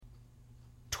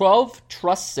12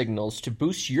 trust signals to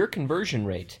boost your conversion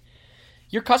rate.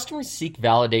 Your customers seek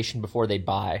validation before they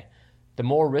buy. The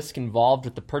more risk involved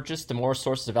with the purchase, the more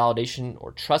sources of validation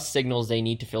or trust signals they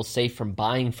need to feel safe from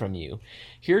buying from you.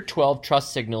 Here are 12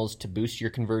 trust signals to boost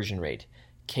your conversion rate.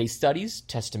 Case studies,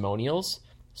 testimonials,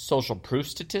 social proof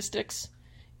statistics,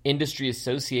 industry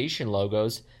association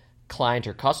logos, client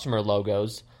or customer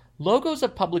logos, logos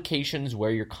of publications where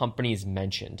your company is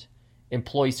mentioned,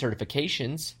 employee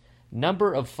certifications,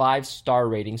 number of 5-star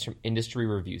ratings from industry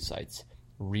review sites,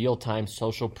 real-time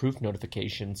social proof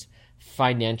notifications,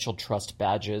 financial trust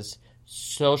badges,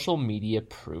 social media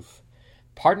proof,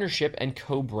 partnership and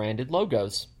co-branded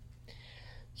logos.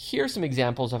 Here are some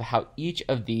examples of how each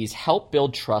of these help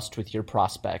build trust with your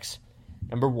prospects.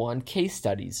 Number 1, case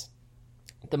studies.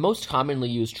 The most commonly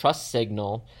used trust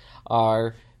signal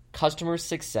are customer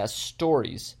success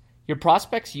stories. Your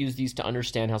prospects use these to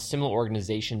understand how similar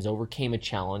organizations overcame a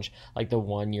challenge like the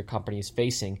one your company is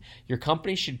facing. Your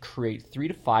company should create 3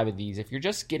 to 5 of these if you're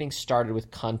just getting started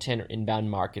with content or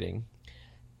inbound marketing.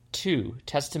 2,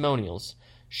 testimonials.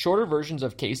 Shorter versions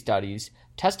of case studies,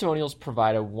 testimonials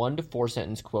provide a 1 to 4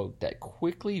 sentence quote that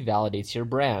quickly validates your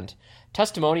brand.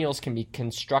 Testimonials can be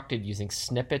constructed using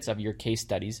snippets of your case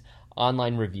studies,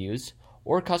 online reviews,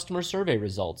 or customer survey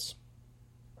results.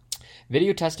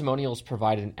 Video testimonials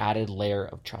provide an added layer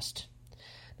of trust.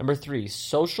 Number 3,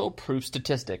 social proof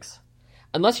statistics.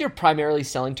 Unless you're primarily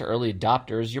selling to early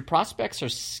adopters, your prospects are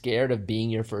scared of being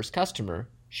your first customer.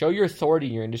 Show your authority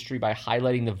in your industry by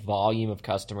highlighting the volume of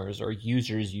customers or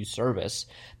users you service,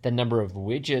 the number of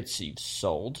widgets you've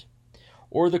sold,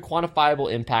 or the quantifiable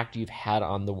impact you've had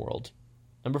on the world.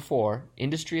 Number 4,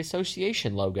 industry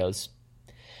association logos.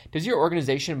 Does your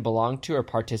organization belong to or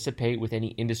participate with any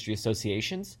industry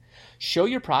associations? Show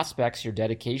your prospects your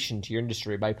dedication to your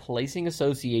industry by placing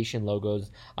association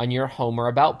logos on your home or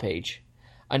about page.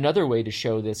 Another way to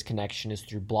show this connection is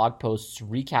through blog posts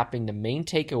recapping the main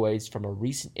takeaways from a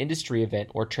recent industry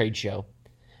event or trade show.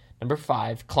 Number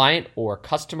 5, client or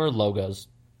customer logos.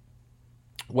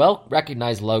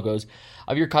 Well-recognized logos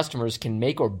of your customers can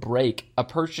make or break a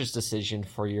purchase decision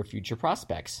for your future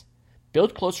prospects.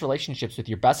 Build close relationships with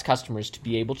your best customers to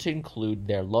be able to include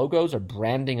their logos or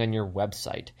branding on your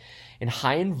website. In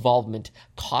high-involvement,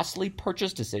 costly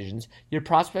purchase decisions, your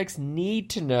prospects need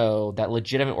to know that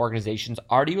legitimate organizations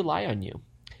already rely on you.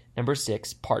 Number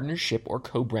 6, partnership or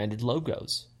co-branded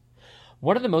logos.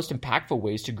 One of the most impactful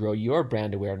ways to grow your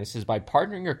brand awareness is by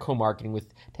partnering or co-marketing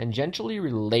with tangentially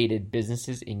related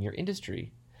businesses in your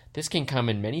industry. This can come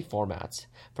in many formats,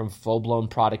 from full-blown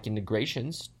product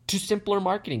integrations to simpler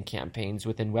marketing campaigns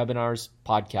within webinars,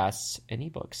 podcasts, and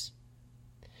ebooks.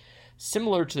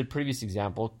 Similar to the previous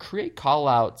example, create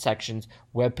call-out sections,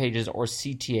 web pages, or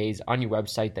CTAs on your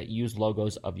website that use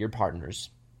logos of your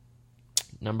partners.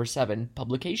 Number 7,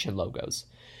 publication logos.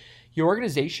 Your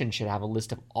organization should have a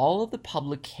list of all of the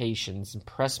publications and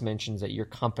press mentions that your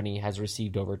company has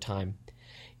received over time.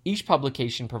 Each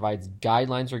publication provides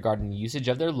guidelines regarding the usage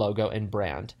of their logo and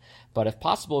brand, but if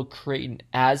possible, create an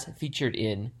As Featured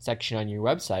In section on your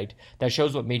website that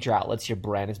shows what major outlets your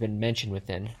brand has been mentioned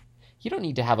within. You don't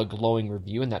need to have a glowing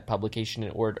review in that publication in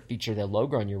order to feature their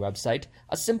logo on your website.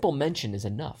 A simple mention is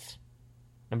enough.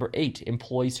 Number 8,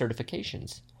 employee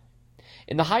certifications.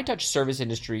 In the high-touch service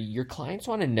industry, your clients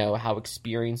want to know how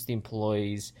experienced the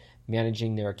employees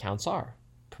managing their accounts are.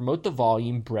 Promote the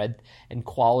volume, breadth, and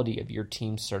quality of your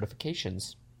team's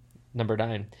certifications. Number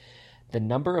 9, the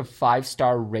number of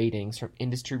 5-star ratings from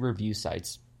industry review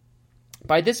sites.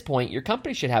 By this point, your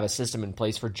company should have a system in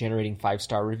place for generating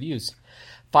 5-star reviews.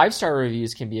 5-star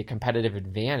reviews can be a competitive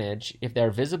advantage if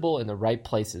they're visible in the right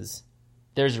places.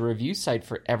 There's a review site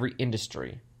for every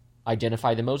industry.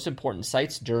 Identify the most important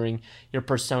sites during your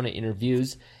persona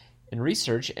interviews and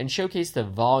research, and showcase the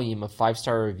volume of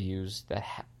 5-star reviews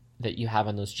that you have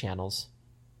on those channels.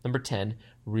 Number 10,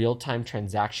 real-time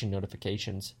transaction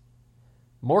notifications.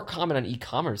 More common on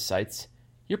e-commerce sites,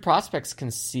 your prospects can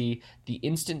see the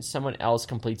instant someone else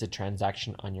completes a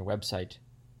transaction on your website.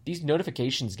 These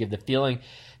notifications give the feeling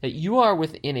that you are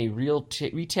within a real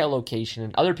retail location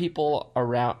and other people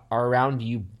are around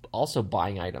you also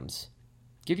buying items.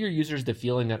 Give your users the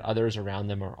feeling that others around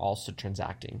them are also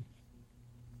transacting.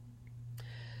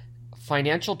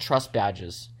 Financial trust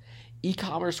badges.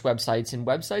 E-commerce websites and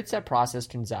websites that process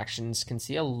transactions can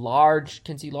see large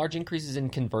increases in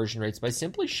conversion rates by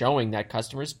simply showing that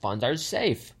customers' funds are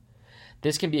safe.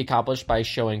 This can be accomplished by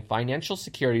showing financial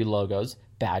security logos,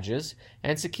 badges,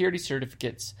 and security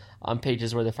certificates on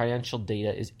pages where the financial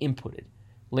data is inputted.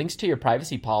 Links to your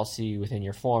privacy policy within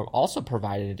your form also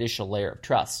provide an additional layer of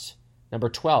trust. Number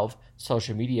 12,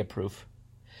 social media proof.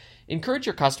 Encourage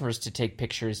your customers to take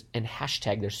pictures and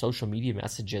hashtag their social media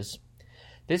messages.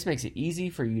 This makes it easy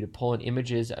for you to pull in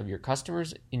images of your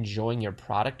customers enjoying your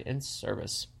product and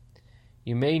service.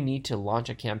 You may need to launch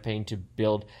a campaign to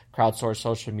build crowdsourced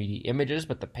social media images,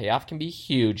 but the payoff can be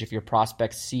huge if your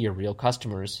prospects see your real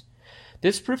customers.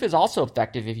 This proof is also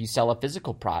effective if you sell a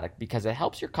physical product because it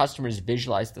helps your customers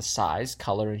visualize the size,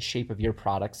 color, and shape of your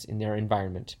products in their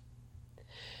environment.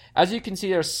 As you can see,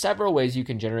 there are several ways you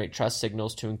can generate trust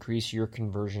signals to increase your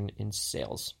conversion in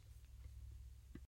sales.